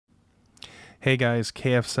Hey guys,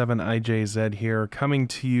 KF7IJZ here, coming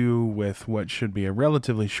to you with what should be a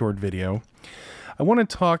relatively short video. I want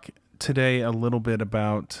to talk today a little bit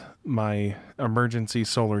about my emergency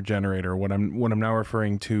solar generator, what I'm now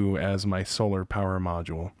referring to as my solar power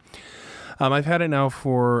module. I've had it now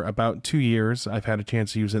for about 2 years. I've had a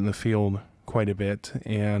chance to use it in the field quite a bit,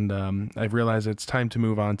 and I've realized it's time to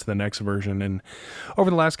move on to the next version. And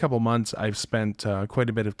over the last couple months, I've spent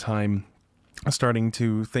quite a bit of time starting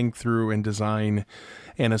to think through and design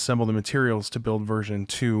and assemble the materials to build version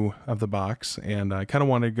 2 of the box. And I kind of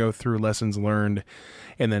want to go through lessons learned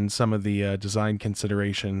and then some of the design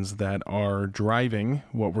considerations that are driving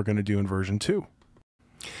what we're going to do in version 2.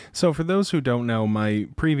 So for those who don't know, my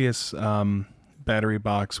previous battery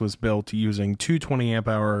box was built using two 20 amp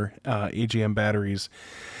hour AGM batteries,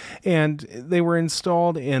 and they were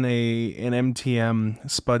installed in an MTM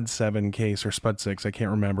Spud 7 case, or Spud 6, I can't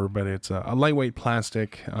remember, but it's a lightweight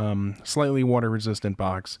plastic, slightly water resistant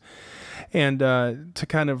box. And to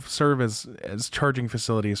kind of serve as charging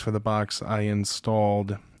facilities for the box, I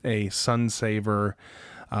installed a SunSaver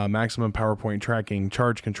maximum power point tracking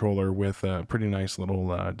charge controller with a pretty nice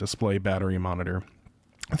little display battery monitor.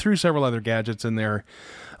 Threw several other gadgets in there,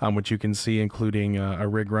 which you can see, including a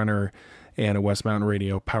rig runner and a West Mountain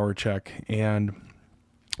radio power check. And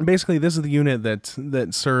basically, this is the unit that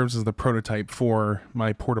serves as the prototype for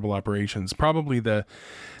my portable operations. Probably the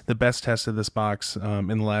best test of this box in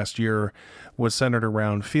the last year was centered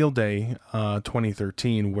around Field Day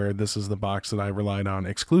 2013, where this is the box that I relied on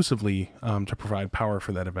exclusively to provide power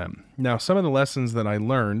for that event. Now, some of the lessons that I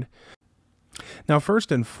learned. Now,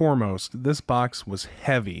 first and foremost, this box was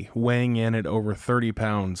heavy, weighing in at over 30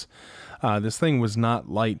 pounds. This thing was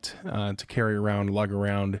not light to carry around, lug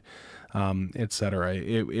around, etc.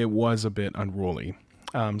 It was a bit unruly.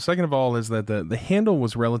 Second of all is that the handle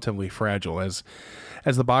was relatively fragile.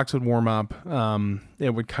 As the box would warm up, it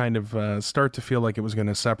would kind of start to feel like it was going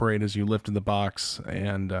to separate as you lifted the box,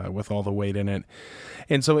 and with all the weight in it.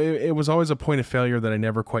 And so it was always a point of failure that I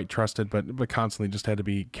never quite trusted, but constantly just had to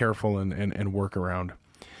be careful and work around.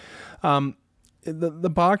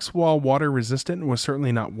 The box, while water resistant, was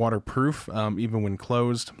certainly not waterproof, even when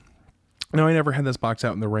closed. Now, I never had this box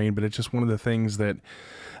out in the rain, but it's just one of the things that,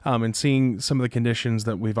 and seeing some of the conditions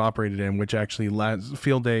that we've operated in, which actually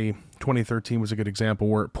Field Day 2013 was a good example,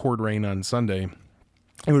 where it poured rain on Sunday.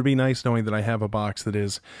 It would be nice knowing that I have a box that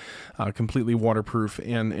is completely waterproof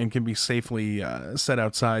and can be safely set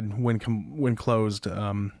outside when closed,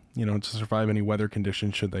 to survive any weather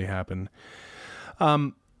conditions should they happen.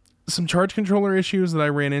 Some charge controller issues that I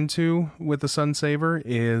ran into with the SunSaver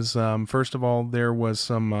is, first of all, there was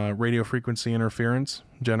some radio frequency interference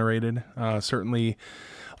generated, certainly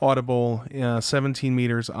audible 17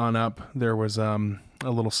 meters on up. There was a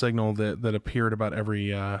little signal that appeared about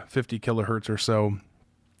every 50 kilohertz or so.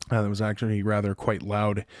 That was actually rather quite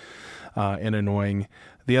loud and annoying.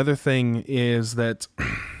 The other thing is that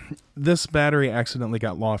this battery accidentally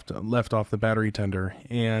got left off the battery tender,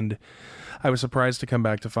 and I was surprised to come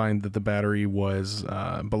back to find that the battery was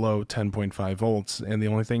below 10.5 volts, and the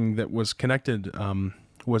only thing that was connected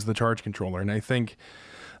was the charge controller. And I think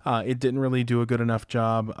it didn't really do a good enough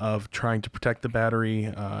job of trying to protect the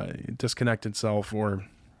battery, disconnect itself, or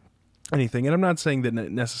anything. And I'm not saying that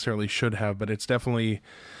it necessarily should have, but it's definitely,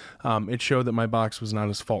 it showed that my box was not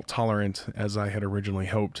as fault tolerant as I had originally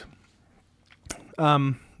hoped.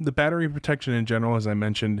 The battery protection in general, as I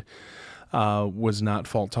mentioned, was not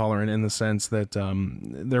fault tolerant in the sense that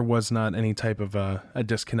there was not any type of a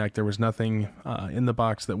disconnect. There was nothing in the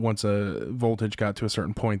box that once a voltage got to a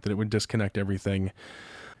certain point that it would disconnect everything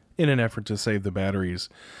in an effort to save the batteries.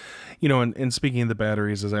 And speaking of the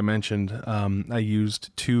batteries, as I mentioned, I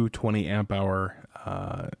used two 20 amp hour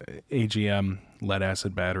AGM lead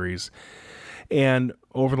acid batteries. And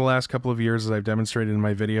over the last couple of years, as I've demonstrated in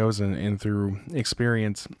my videos and through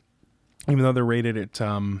experience, even though they're rated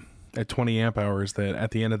at 20 amp hours, that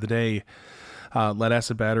at the end of the day, lead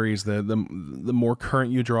acid batteries, the more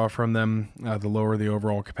current you draw from them, the lower the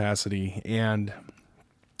overall capacity. And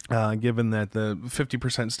given that the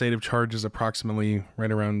 50% state of charge is approximately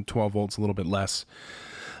right around 12 volts, a little bit less,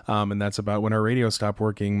 and that's about when our radio stopped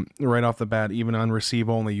working, right off the bat, even on receive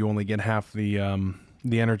only, you only get half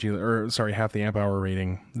the energy, or sorry, half the amp hour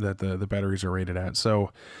rating that the batteries are rated at.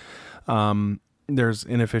 So there's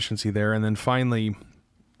inefficiency there. And then finally,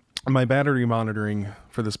 my battery monitoring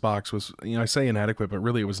for this box was, I say inadequate, but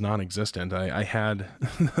really it was non-existent. I had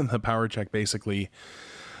the power check basically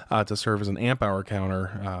to serve as an amp hour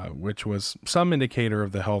counter, which was some indicator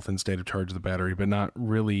of the health and state of charge of the battery, but not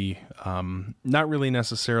really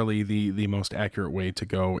necessarily the most accurate way to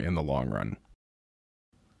go in the long run.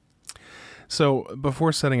 So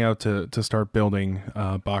before setting out to start building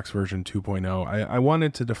box version 2.0, I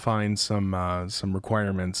wanted to define some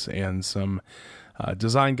requirements and some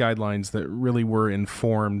design guidelines that really were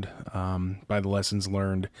informed by the lessons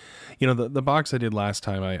learned. You know, the box I did last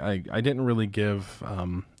time, I didn't really give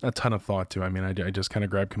a ton of thought to. I mean, I just kind of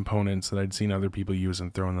grabbed components that I'd seen other people use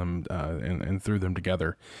and thrown them and threw them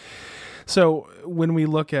together. So when we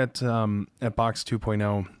look at box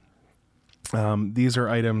 2.0, these are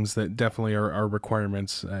items that definitely are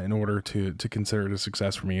requirements in order to consider it a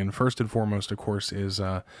success for me. And first and foremost, of course, is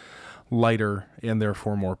lighter and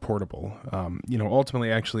therefore more portable. You know,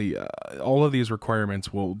 ultimately, actually, all of these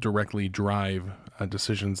requirements will directly drive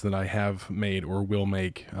decisions that I have made or will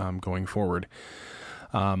make going forward.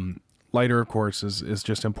 Lighter, of course, is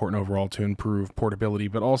just important overall to improve portability,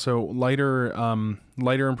 but also lighter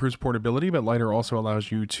improves portability, but lighter also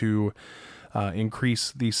allows you to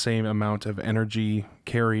increase the same amount of energy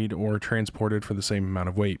carried or transported for the same amount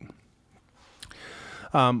of weight.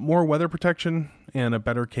 More weather protection and a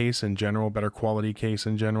better case in general, better quality case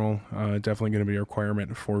in general, definitely going to be a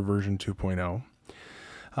requirement for version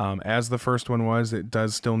 2.0. As the first one was, it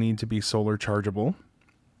does still need to be solar chargeable.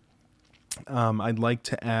 I'd like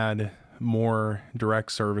to add more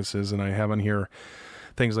direct services, and I have on here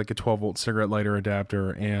things like a 12-volt cigarette lighter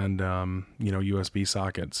adapter and you know, USB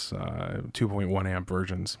sockets, 2.1 amp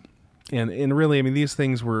versions. And really, I mean, these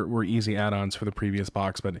things were easy add-ons for the previous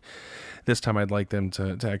box, but this time I'd like them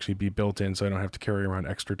to actually be built in so I don't have to carry around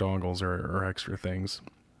extra dongles or extra things.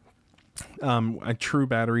 A true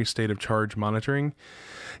battery state of charge monitoring,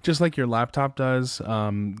 just like your laptop does.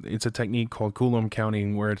 It's a technique called Coulomb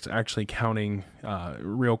counting, where it's actually counting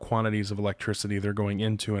real quantities of electricity that are going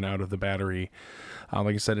into and out of the battery.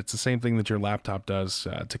 Like I said, it's the same thing that your laptop does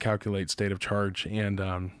to calculate state of charge,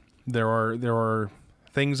 and there are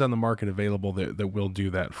things on the market available that will do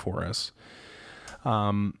that for us.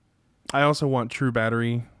 I also want true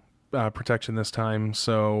battery protection this time,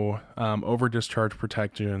 so over discharge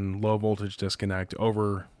protection, low voltage disconnect,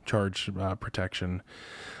 overcharge protection.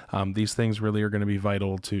 These things really are going to be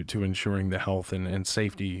vital to ensuring the health and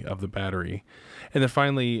safety of the battery. And then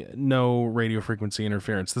finally, no radio frequency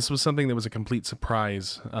interference. This was something that was a complete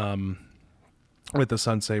surprise with the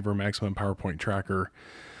SunSaver Maximum Power Point Tracker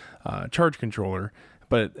charge controller.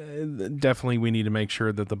 But definitely we need to make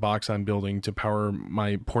sure that the box I'm building to power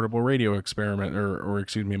my portable radio experiment, or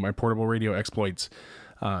excuse me, my portable radio exploits,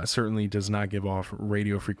 certainly does not give off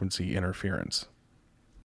radio frequency interference.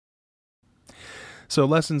 So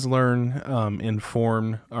lessons learned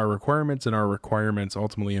inform our requirements, and our requirements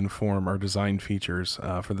ultimately inform our design features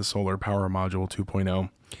for the Solar Power Module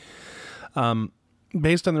 2.0.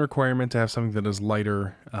 Based on the requirement to have something that is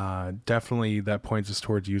lighter, definitely that points us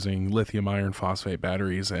towards using lithium iron phosphate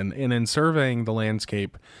batteries. And in surveying the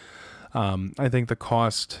landscape, I think the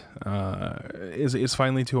cost is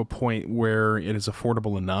finally to a point where it is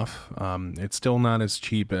affordable enough. It's still not as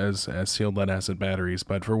cheap as sealed lead acid batteries,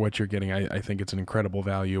 but for what you're getting, I think it's an incredible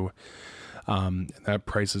value. That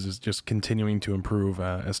price is just continuing to improve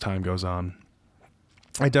as time goes on.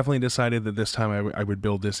 I definitely decided that this time I would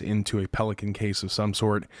build this into a Pelican case of some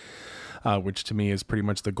sort, which to me is pretty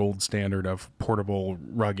much the gold standard of portable,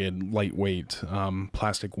 rugged, lightweight,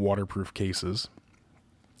 plastic waterproof cases.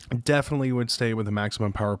 Definitely would stay with the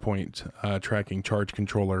Maximum Power Point tracking charge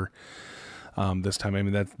controller this time. I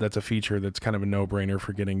mean, that's a feature that's kind of a no-brainer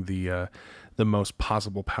for getting the most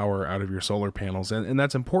possible power out of your solar panels, and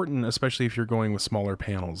that's important, especially if you're going with smaller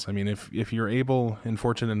panels. I mean, if you're able and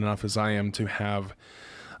fortunate enough as I am to have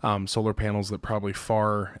solar panels that probably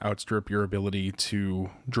far outstrip your ability to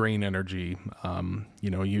drain energy,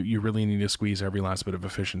 you know, you really need to squeeze every last bit of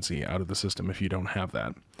efficiency out of the system if you don't have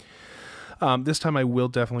that. This time I will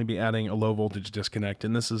definitely be adding a low voltage disconnect,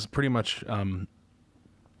 and this is pretty much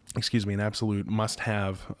excuse me, an absolute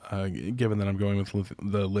must-have, given that I'm going with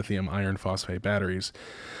the lithium iron phosphate batteries.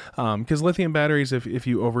 Because lithium batteries, if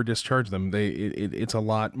you over-discharge them, it's a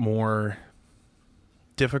lot more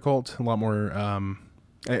difficult, a lot more,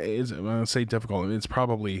 when I say difficult, it's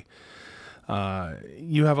probably,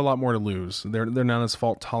 you have a lot more to lose. They're not as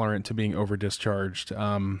fault-tolerant to being over-discharged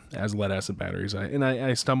as lead-acid batteries.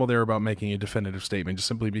 I stumble there about making a definitive statement just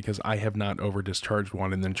simply because I have not over-discharged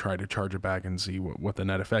one and then tried to charge it back and see what the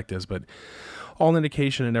net effect is. But all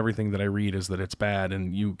indication and everything that I read is that it's bad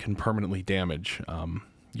and you can permanently damage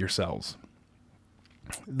your cells.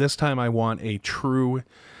 This time I want a true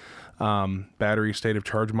battery state of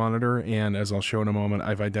charge monitor, and as I'll show in a moment,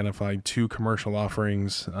 I've identified 2 commercial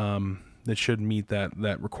offerings that should meet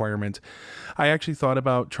that requirement. I actually thought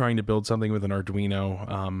about trying to build something with an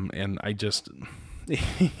Arduino, and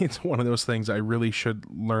it's one of those things I really should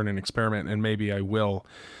learn and experiment, and maybe I will.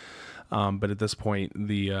 But at this point,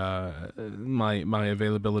 the my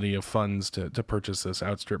availability of funds to purchase this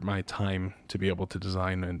outstrip my time to be able to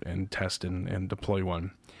design and test and deploy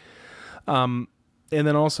one. And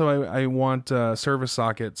then also I want service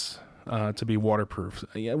sockets to be waterproof.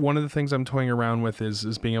 One of the things I'm toying around with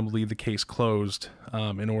is being able to leave the case closed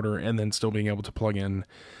in order, and then still being able to plug in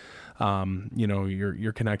you know,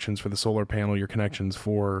 your connections for the solar panel, your connections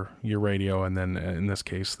for your radio, and then in this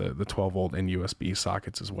case the 12 volt and USB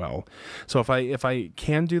sockets as well. So if I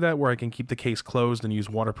can do that, where I can keep the case closed and use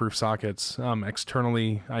waterproof sockets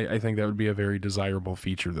externally, I think that would be a very desirable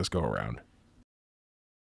feature this go around.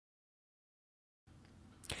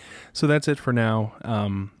 So that's it for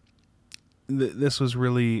now. This was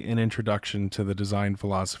really an introduction to the design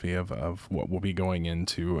philosophy of what will be going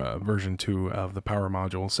into version 2 of the power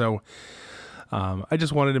module. So I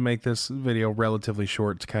just wanted to make this video relatively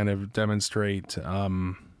short to kind of demonstrate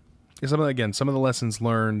some of the lessons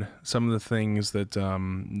learned, some of the things that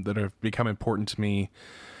that have become important to me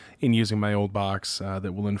in using my old box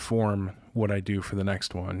that will inform what I do for the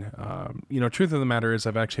next one. You know, truth of the matter is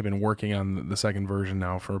I've actually been working on the second version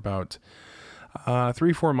now for about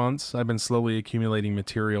 3-4 months. I've been slowly accumulating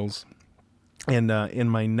materials, and in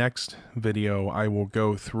my next video I will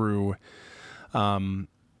go through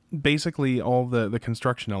basically all the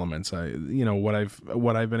construction elements. You know, what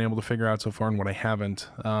I've been able to figure out so far and what I haven't,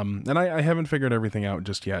 and I haven't figured everything out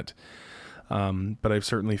just yet, but I've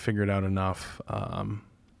certainly figured out enough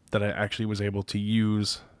that I actually was able to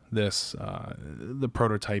use this the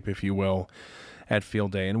prototype, if you will, at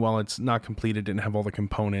field day. And while it's not completed, didn't have all the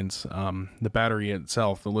components, the battery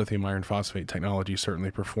itself, the lithium iron phosphate technology,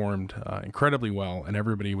 certainly performed incredibly well, and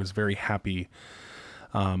everybody was very happy,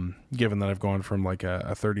 given that I've gone from like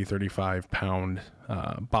a 30-35 pound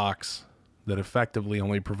box that effectively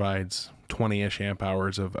only provides 20-ish amp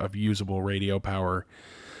hours of usable radio power,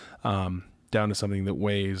 down to something that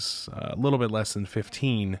weighs a little bit less than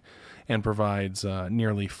 15 and provides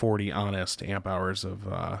nearly 40 honest amp hours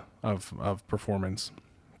of performance.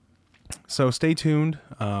 So stay tuned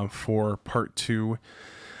for part 2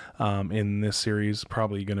 in this series.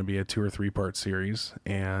 Probably going to be a 2 or 3 part series.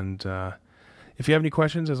 And if you have any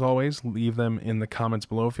questions, as always, leave them in the comments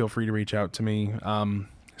below. Feel free to reach out to me.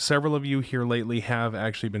 Several of you here lately have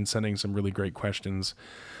actually been sending some really great questions,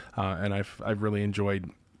 and I've really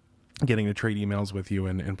enjoyed getting to trade emails with you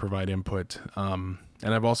and provide input.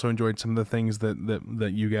 And I've also enjoyed some of the things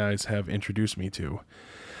that you guys have introduced me to.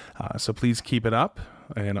 So please keep it up.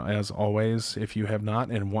 And as always, if you have not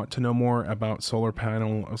and want to know more about solar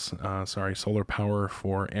power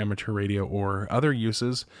for amateur radio or other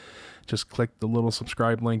uses, just click the little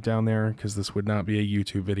subscribe link down there, because this would not be a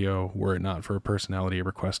YouTube video were it not for a personality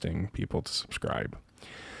requesting people to subscribe.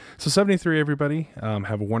 So 73, everybody.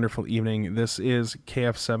 Have a wonderful evening. This is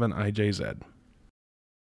KF7IJZ.